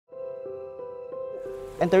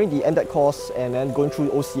Entering the MDEC course and then going through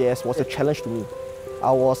OCS was a challenge to me.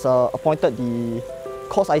 I was appointed the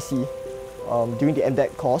course IC during the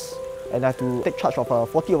MDEC course, and I had to take charge of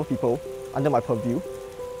 40 other people under my purview.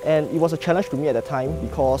 And it was a challenge to me at the time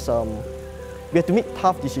because we had to make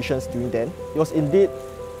tough decisions during then. It was indeed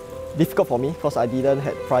difficult for me because I didn't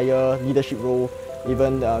have prior leadership role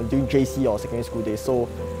even during JC or secondary school days. So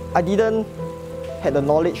I didn't have the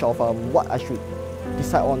knowledge of what I should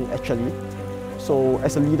decide on actually. So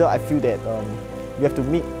as a leader, I feel that we have to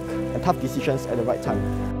make tough decisions at the right time.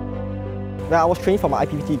 When I was training for my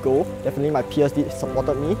IPPT goal, definitely my peers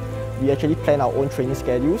supported me. We actually planned our own training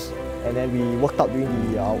schedules and then we worked out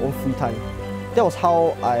during our own free time. That was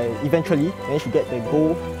how I eventually managed to get the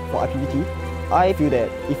goal for IPPT. I feel that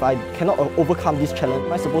if I cannot overcome this challenge,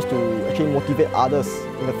 am I supposed to actually motivate others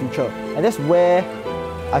in the future? And that's where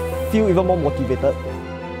I feel even more motivated.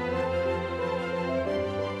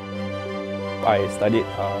 I studied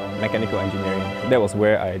mechanical engineering. That was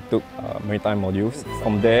where I took maritime modules.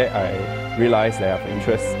 From there, I realized that I have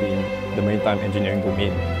interest in the maritime engineering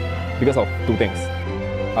domain because of two things.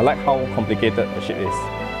 I like how complicated the ship is,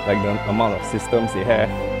 like the amount of systems they have.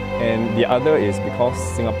 And the other is because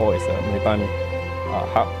Singapore is a maritime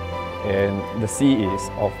hub and the sea is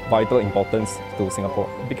of vital importance to Singapore.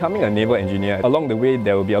 Becoming a naval engineer, along the way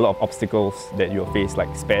there will be a lot of obstacles that you'll face,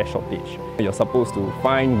 like spare shortage. You're supposed to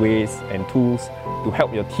find ways and tools to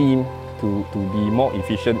help your team to be more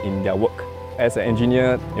efficient in their work. As an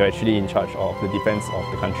engineer, you're actually in charge of the defense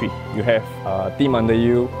of the country. You have a team under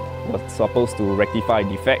you who are supposed to rectify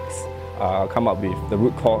defects, come up with the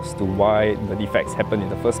root cause to why the defects happen in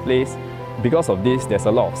the first place. Because of this, there's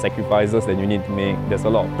a lot of sacrifices that you need to make, there's a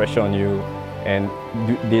lot of pressure on you, and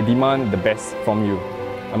they demand the best from you.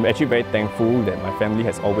 I'm actually very thankful that my family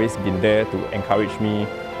has always been there to encourage me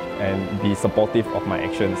and be supportive of my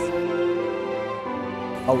actions.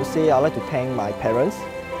 I would say I'd like to thank my parents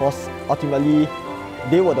because ultimately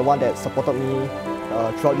they were the one that supported me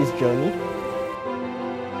throughout this journey.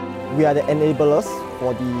 We are the enablers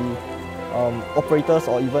for the operators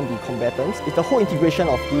or even the combatants. It's the whole integration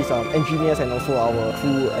of these engineers and also our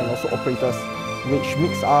crew and also operators which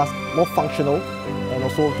makes us more functional and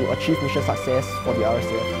also to achieve mission success for the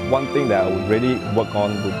RSAF. One thing that I would really work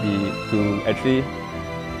on would be to actually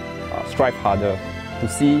strive harder to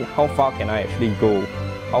see how far can I actually go,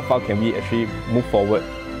 how far can we actually move forward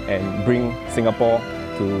and bring Singapore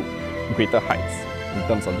to greater heights in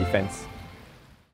terms of defense.